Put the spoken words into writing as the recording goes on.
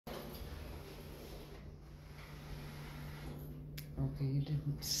Okay, you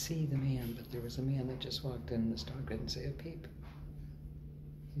didn't see the man, but there was a man that just walked in. This dog didn't say a peep.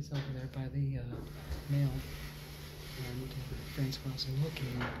 He's over there by the mail, and Francois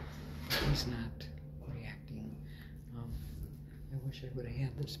looking, but he's not reacting. I wish I would have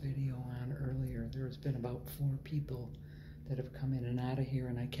had this video on earlier. There's been about 4 people that have come in and out of here,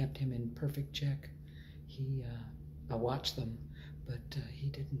 and I kept him in perfect check. I watched them, but he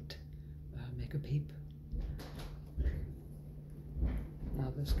didn't make a peep.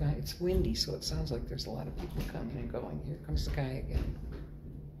 Now this guy, it's windy, so it sounds like there's a lot of people coming and going. Here comes the guy again.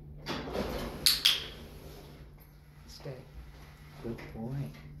 Stay. Good boy.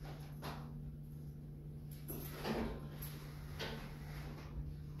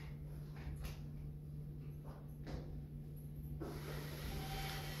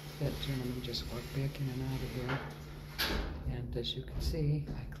 That gentleman just walked back in and out of here. And as you can see,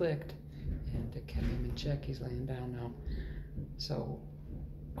 I clicked and it kept him in check. He's laying down now. So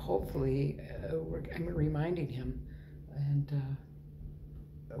hopefully I'm reminding him, and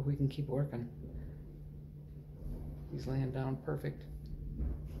we can keep working. He's laying down perfect.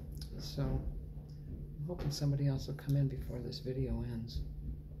 So I'm hoping somebody else will come in before this video ends.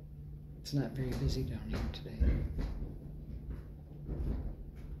 It's not very busy down here today.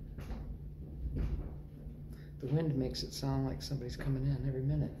 The wind makes it sound like somebody's coming in every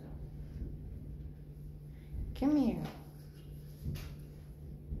minute. Come here.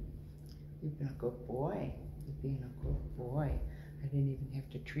 You've been a good boy. You're being a good boy. I didn't even have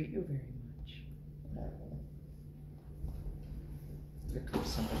to treat you very much. No. Here comes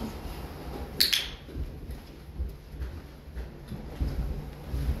somebody.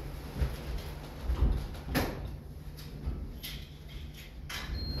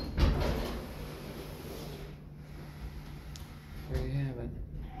 There you have it.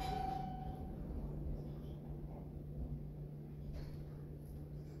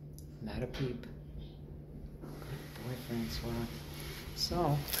 Not a peep. Good boy, Francois. So,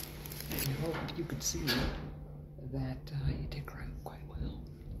 I hope you could see that you did quite well.